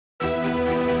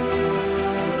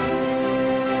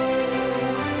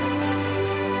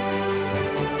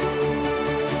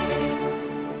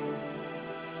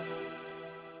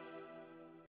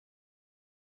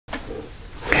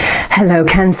Hello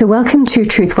Cancer, welcome to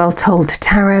Truth Well Told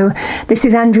Tarot. This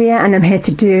is Andrea and I'm here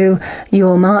to do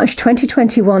your March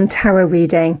 2021 tarot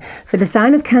reading for the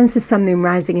sign of Cancer, Sun, Moon,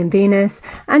 Rising and Venus,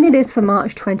 and it is for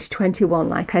March 2021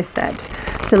 like I said.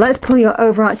 So let's pull your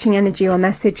overarching energy or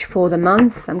message for the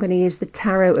month. I'm going to use the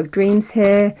Tarot of Dreams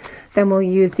here, then we'll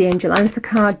use the Angel Answer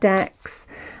card decks,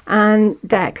 and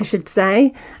deck I should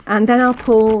say, and then I'll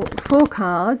pull 4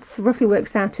 cards, roughly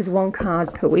works out as 1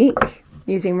 card per week,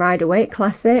 using Rider-Waite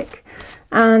Classic,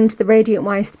 and the Radiant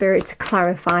Wise Spirit to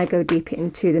clarify, go deeper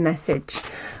into the message.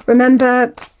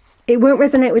 Remember, it won't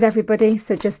resonate with everybody,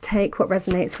 so just take what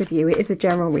resonates with you. It is a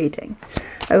general reading.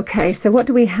 Okay, so what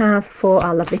do we have for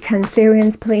our lovely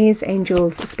Cancerians, please?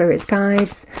 Angels, Spirits,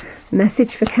 Guides.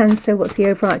 Message for Cancer. What's the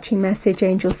overarching message?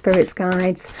 Angels, Spirits,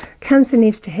 Guides. Cancer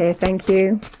needs to hear. Thank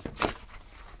you.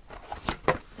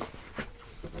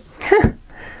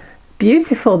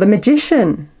 Beautiful. The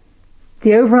Magician.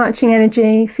 The overarching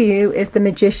energy for you is the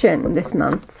Magician this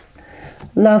month.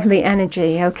 Lovely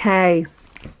energy. Okay.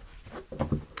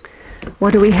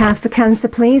 What do we have for Cancer,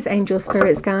 please? Angel,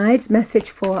 Spirits, Guides.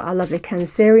 Message for our lovely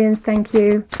Cancerians. Thank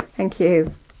you. Thank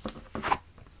you.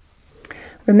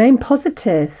 Remain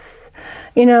positive.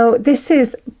 You know, this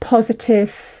is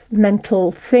positive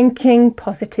mental thinking,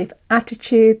 positive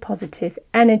attitude, positive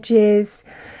energies.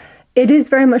 It is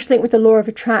very much linked with the law of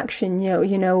attraction.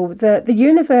 You know, the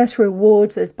universe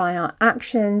rewards us by our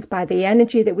actions, by the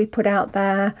energy that we put out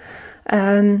there.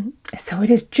 So it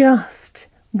is just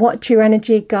watch your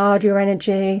energy, guard your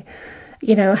energy,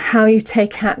 you know, how you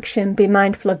take action, be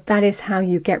mindful of that is how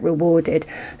you get rewarded.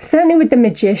 Certainly with the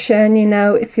Magician, you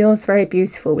know, it feels very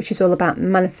beautiful, which is all about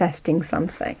manifesting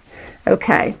something.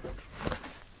 Okay.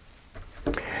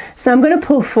 So I'm going to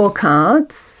pull 4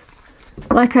 cards.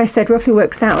 Like I said, roughly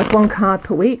works out as 1 card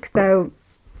per week, though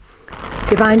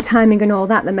divine timing and all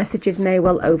that, the messages may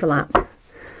well overlap.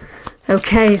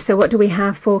 Okay, so what do we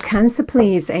have for Cancer,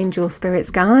 please? Angel,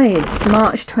 Spirits, Guides,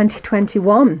 March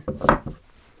 2021.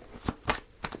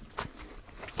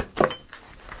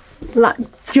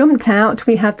 Jumped out,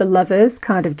 we have the Lovers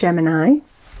card of Gemini.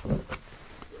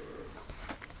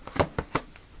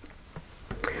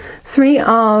 3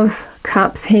 of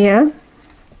Cups here.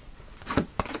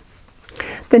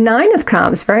 The 9 of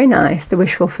Cups, very nice, the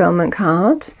Wish Fulfillment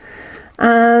card.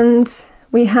 And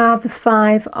we have the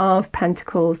 5 of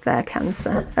Pentacles there,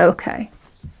 Cancer. Okay.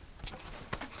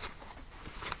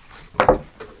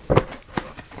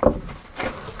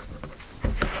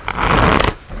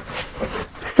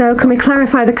 So can we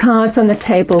clarify the cards on the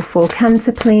table for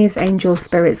Cancer, please? Angel,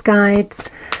 Spirits, Guides.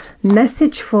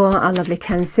 Message for our lovely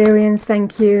Cancerians,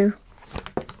 thank you.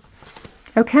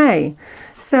 Okay,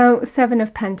 so 7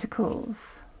 of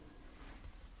Pentacles.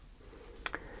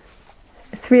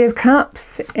 3 of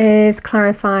Cups is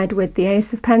clarified with the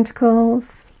Ace of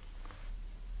Pentacles.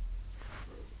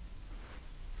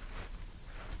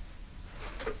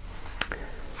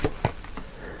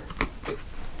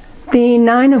 The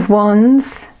 9 of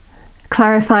Wands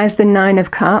clarifies the 9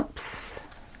 of Cups.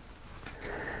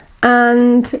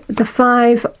 And the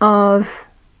 5 of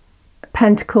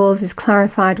Pentacles is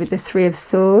clarified with the 3 of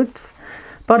Swords.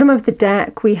 Bottom of the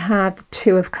deck we have the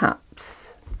 2 of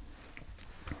Cups.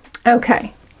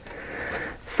 Okay,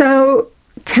 so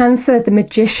Cancer, the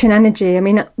Magician energy. I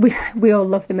mean, we all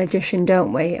love the Magician,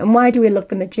 don't we? And why do we love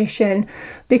the Magician?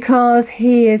 Because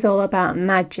he is all about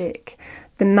magic,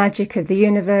 the magic of the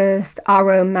universe,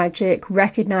 our own magic,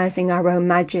 recognizing our own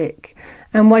magic.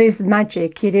 And what is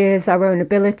magic? It is our own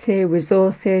ability,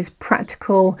 resources,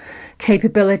 practical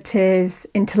capabilities,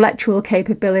 intellectual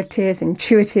capabilities,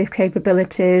 intuitive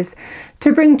capabilities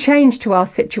to bring change to our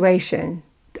situation.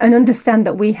 And understand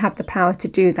that we have the power to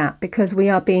do that because we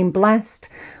are being blessed,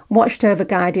 watched over,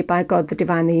 guided by God, the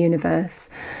divine, the universe.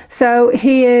 So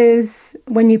he is,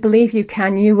 when you believe you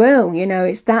can, you will, you know,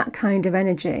 it's that kind of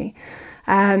energy.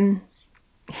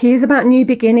 He is about new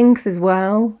beginnings as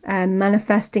well,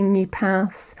 manifesting new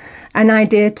paths, an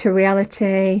idea to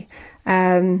reality,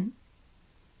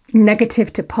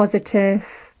 negative to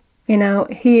positive. You know,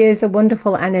 he is a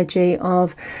wonderful energy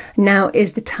of now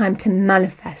is the time to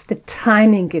manifest. The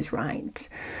timing is right.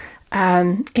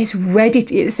 It's ready.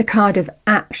 It's a card of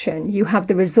action. You have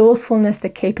the resourcefulness, the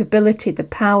capability, the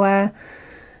power.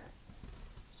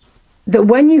 That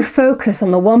when you focus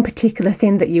on the one particular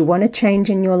thing that you want to change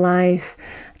in your life,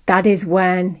 that is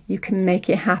when you can make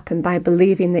it happen by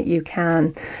believing that you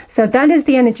can. So that is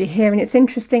the energy here. And it's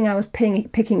interesting, I was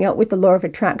picking up with the law of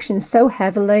attraction so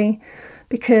heavily,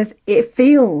 because it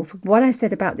feels, what I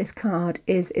said about this card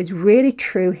is really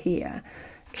true here.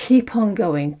 Keep on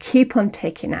going, keep on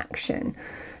taking action.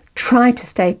 try to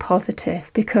stay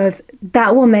positive, because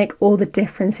that will make all the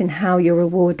difference in how you're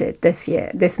rewarded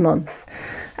this month.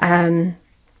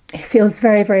 It feels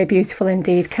very, very beautiful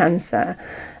indeed, Cancer.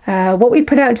 What we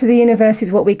put out to the universe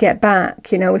is what we get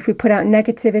back. You know, if we put out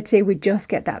negativity, we just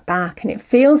get that back. And it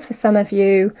feels for some of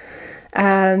you,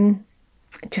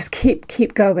 just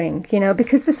keep going, you know,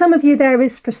 because for some of you there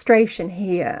is frustration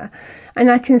here. And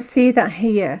I can see that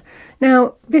here.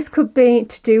 Now, this could be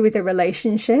to do with a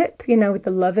relationship, you know, with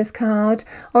the Lovers card,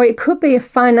 or it could be a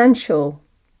financial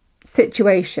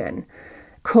situation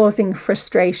causing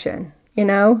frustration, you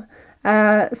know.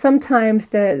 Sometimes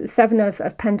the Seven of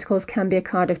Pentacles can be a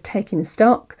card of taking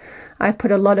stock. I've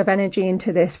put a lot of energy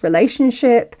into this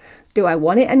relationship. Do I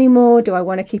want it anymore? Do I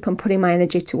want to keep on putting my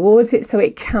energy towards it? So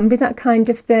it can be that kind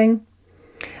of thing.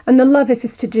 And the Lovers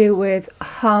is to do with a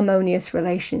harmonious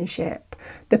relationship,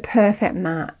 the perfect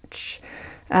match,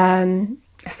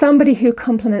 somebody who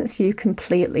complements you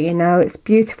completely, you know. It's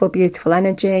beautiful, beautiful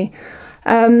energy.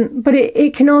 But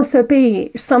it can also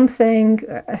be something,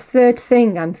 a third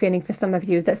thing I'm feeling for some of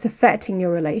you that's affecting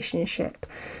your relationship.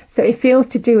 So it feels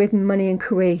to do with money and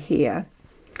career here.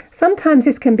 Sometimes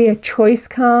this can be a choice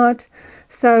card.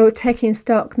 So taking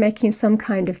stock, making some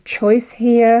kind of choice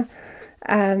here.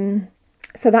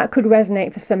 So that could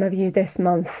resonate for some of you this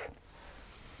month.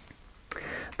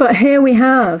 But here we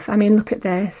have, I mean, look at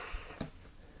this.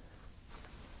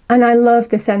 And I love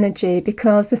this energy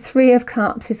because the Three of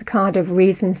Cups is a card of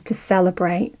reasons to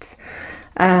celebrate.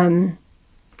 The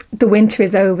winter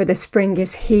is over, the spring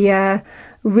is here,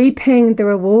 reaping the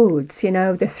rewards. You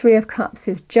know, the Three of Cups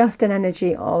is just an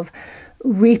energy of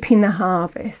reaping the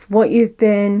harvest. What you've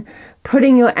been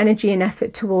putting your energy and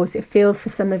effort towards, it feels for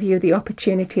some of you the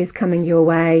opportunity is coming your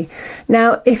way.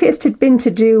 Now, if it's been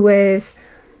to do with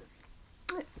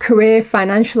career,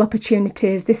 financial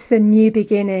opportunities, this is a new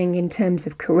beginning in terms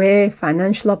of career,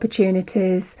 financial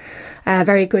opportunities,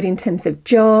 very good in terms of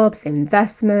jobs,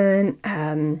 investment,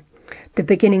 the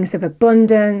beginnings of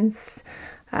abundance.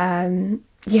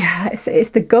 Yeah, it's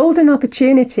the golden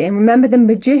opportunity. And remember, the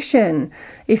magician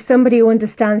is somebody who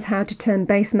understands how to turn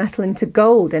base metal into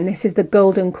gold. And this is the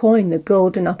golden coin, the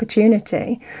golden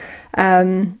opportunity.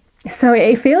 So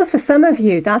it feels for some of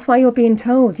you, that's why you're being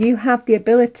told you have the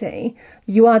ability.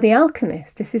 You are the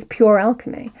alchemist. This is pure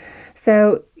alchemy.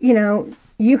 So, you know,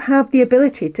 you have the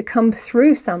ability to come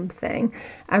through something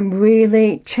and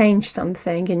really change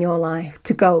something in your life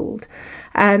to gold.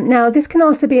 Now, this can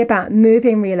also be about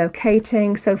moving,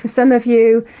 relocating. So for some of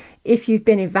you, if you've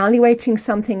been evaluating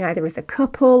something either as a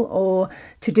couple or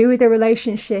to do with a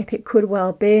relationship, it could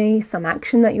well be some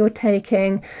action that you're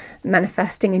taking,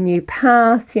 manifesting a new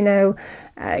path, you know,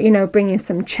 bringing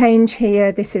some change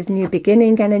here. This is new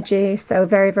beginning energy. So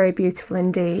very, very beautiful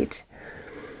indeed.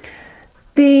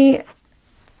 The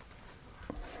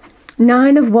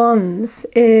Nine of Wands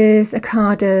is a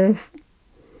card of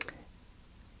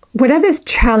whatever's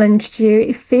challenged you.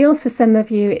 It feels for some of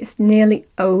you it's nearly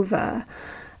over.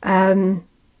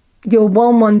 You're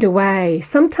one wand away.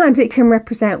 Sometimes it can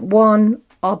represent one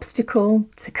obstacle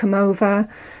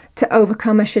to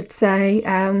overcome, I should say.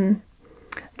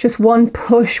 Just one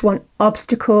push, one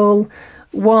obstacle,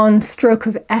 one stroke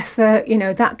of effort, you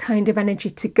know, that kind of energy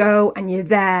to go and you're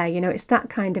there, you know, it's that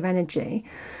kind of energy.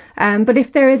 But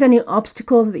if there is any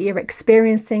obstacle that you're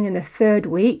experiencing in the third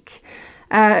week,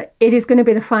 it is going to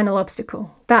be the final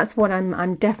obstacle. That's what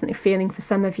I'm definitely feeling for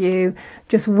some of you.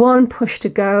 Just one push to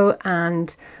go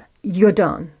and you're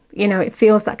done. You know, it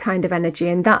feels that kind of energy,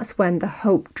 and that's when the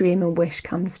hope, dream and wish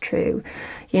comes true.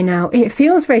 You know, it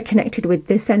feels very connected with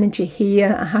this energy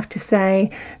here, I have to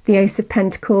say. The Ace of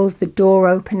Pentacles, the door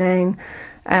opening,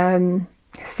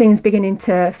 things beginning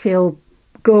to feel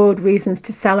good, reasons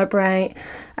to celebrate,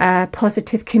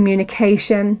 positive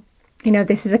communication. You know,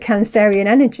 this is a Cancerian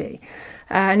energy,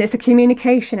 and it's a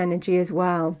communication energy as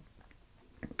well.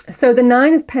 So the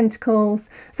Nine of Pentacles,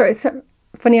 sorry, it's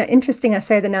funny, interesting I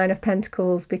say the Nine of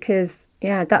Pentacles because,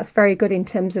 yeah, that's very good in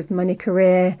terms of money,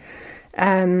 career,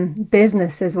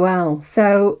 business as well.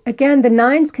 So again, the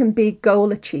nines can be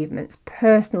goal achievements,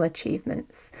 personal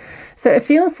achievements. So it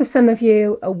feels for some of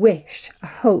you a wish, a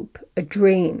hope, a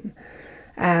dream,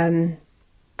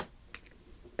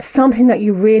 something that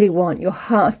you really want, your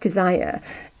heart's desire,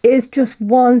 is just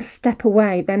one step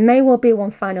away. There may well be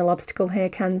one final obstacle here,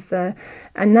 Cancer,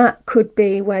 and that could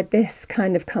be where this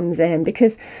kind of comes in,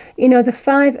 because, you know, the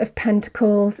Five of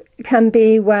Pentacles can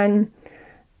be when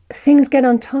things get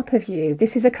on top of you.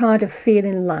 This is a card of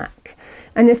feeling lack,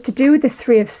 and it's to do with the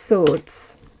Three of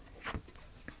Swords.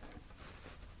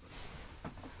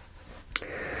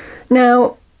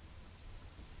 Now,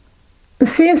 The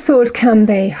Three of Swords can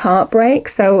be heartbreak,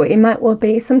 so it might well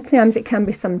be, sometimes it can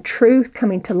be some truth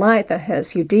coming to light that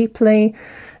hurts you deeply.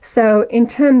 So in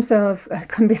terms of, it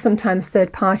can be sometimes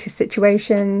third-party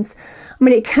situations. I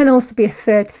mean, it can also be a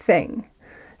third thing.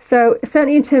 So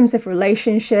certainly in terms of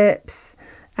relationships,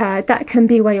 that can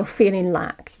be where you're feeling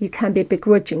lack. You can be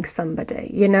begrudging somebody,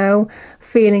 you know,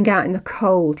 feeling out in the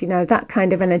cold, you know, that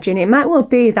kind of energy. And it might well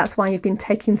be that's why you've been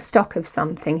taking stock of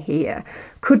something here.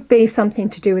 Could be something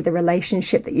to do with the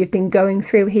relationship that you've been going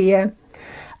through here.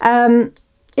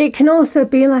 It can also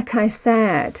be, like I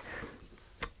said,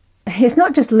 it's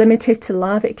not just limited to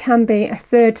love. It can be a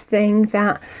third thing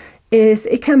that is,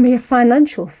 it can be a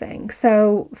financial thing.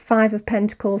 So Five of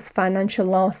Pentacles, financial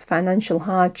loss, financial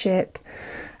hardship,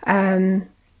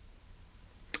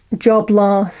 job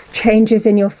loss, changes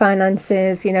in your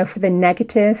finances, you know, for the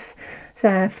negative,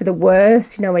 for the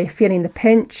worst, you know, where you're feeling the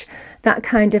pinch, that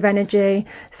kind of energy.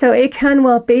 So it can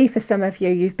well be for some of you,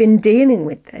 you've been dealing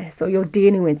with this, or you're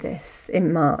dealing with this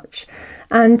in March.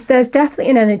 And there's definitely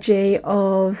an energy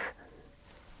of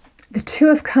the Two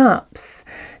of Cups.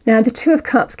 Now, the Two of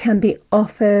Cups can be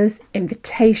offers,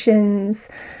 invitations,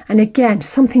 and again,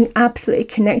 something absolutely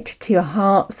connected to your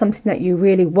heart, something that you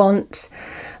really want.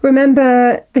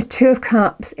 Remember, the Two of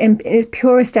Cups in its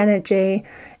purest energy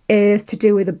is to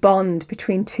do with a bond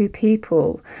between two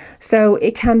people. So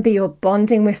it can be you're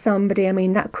bonding with somebody. I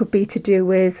mean, that could be to do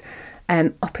with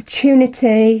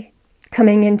opportunity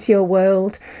coming into your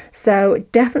world. So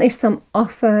definitely some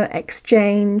offer,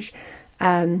 exchange,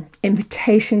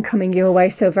 invitation coming your way.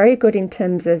 So very good in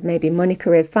terms of maybe money,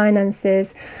 career,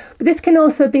 finances. But this can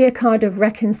also be a card of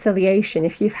reconciliation.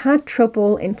 If you've had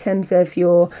trouble in terms of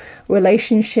your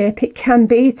relationship, it can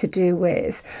be to do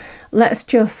with, let's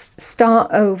just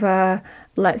start over.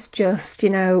 Let's just,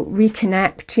 you know,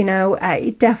 reconnect, you know.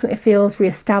 It definitely feels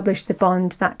reestablish the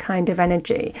bond, that kind of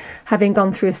energy, having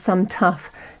gone through some tough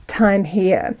time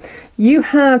here. You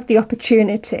have the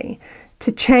opportunity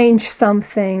to change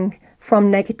something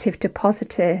from negative to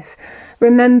positive.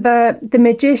 Remember, the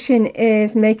Magician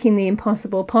is making the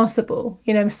impossible possible.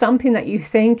 You know, something that you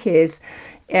think is,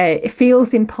 it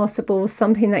feels impossible,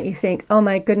 something that you think, oh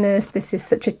my goodness, this is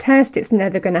such a test, it's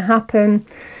never going to happen.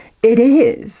 It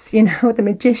is, you know, the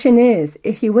Magician is.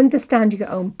 If you understand your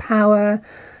own power,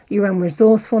 your own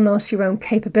resourcefulness, your own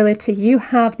capability, you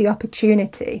have the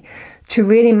opportunity to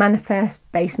really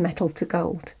manifest base metal to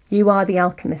gold. You are the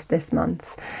alchemist this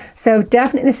month. So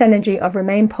definitely this energy of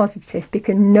remain positive,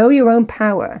 because know your own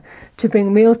power to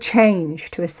bring real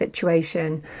change to a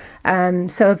situation.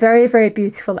 So a very, very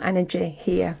beautiful energy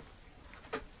here.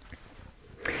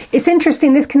 It's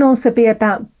interesting, this can also be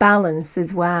about balance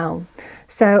as well.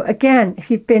 So again,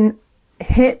 if you've been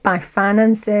hit by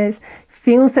finances,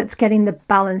 feels it's getting the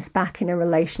balance back in a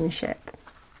relationship.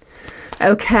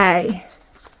 Okay.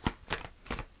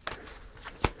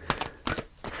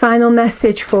 Final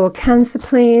message for Cancer,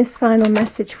 please. Final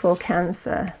message for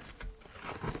Cancer.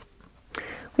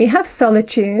 We have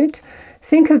solitude.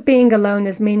 Think of being alone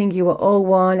as meaning you are all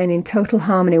one and in total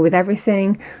harmony with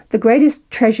everything. The greatest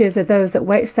treasures are those that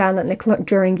wait silently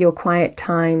during your quiet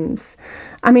times.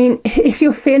 I mean, if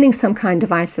you're feeling some kind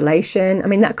of isolation, I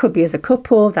mean, that could be as a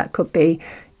couple, that could be,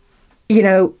 you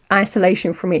know,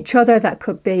 isolation from each other. That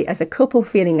could be as a couple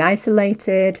feeling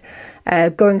isolated,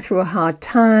 going through a hard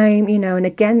time, you know, and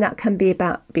again, that can be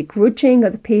about begrudging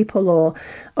other people, or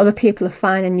other people are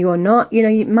fine and you're not. You know,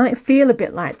 you might feel a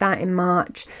bit like that in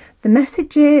March. The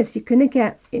message is you're going to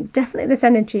get definitely this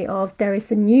energy of there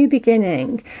is a new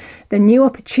beginning, the new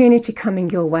opportunity coming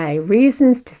your way,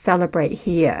 reasons to celebrate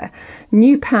here,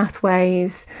 new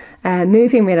pathways,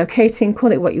 moving, relocating,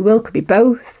 call it what you will, could be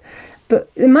both.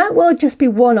 But there might well just be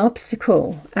one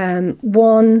obstacle,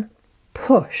 one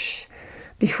push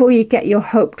before you get your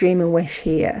hope, dream and wish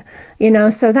here. You know,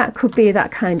 so that could be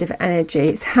that kind of energy.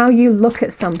 It's how you look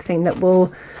at something that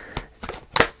will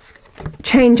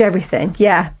change everything.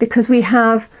 Yeah, because we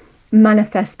have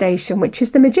manifestation, which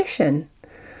is the Magician.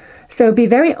 So be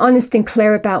very honest and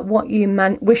clear about what you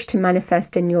wish to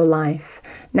manifest in your life.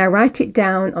 Now write it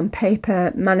down on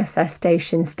paper,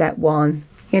 manifestation step 1,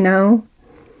 you know.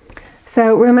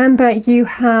 So remember, you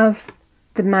have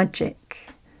the magic.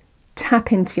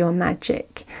 Tap into your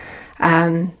magic,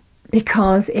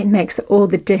 because it makes all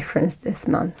the difference this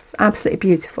month. Absolutely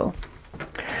beautiful.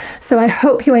 So I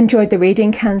hope you enjoyed the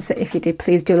reading, Cancer. If you did,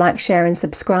 please do like, share and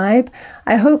subscribe.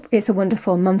 I hope it's a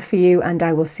wonderful month for you, and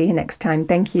I will see you next time.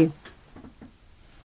 Thank you.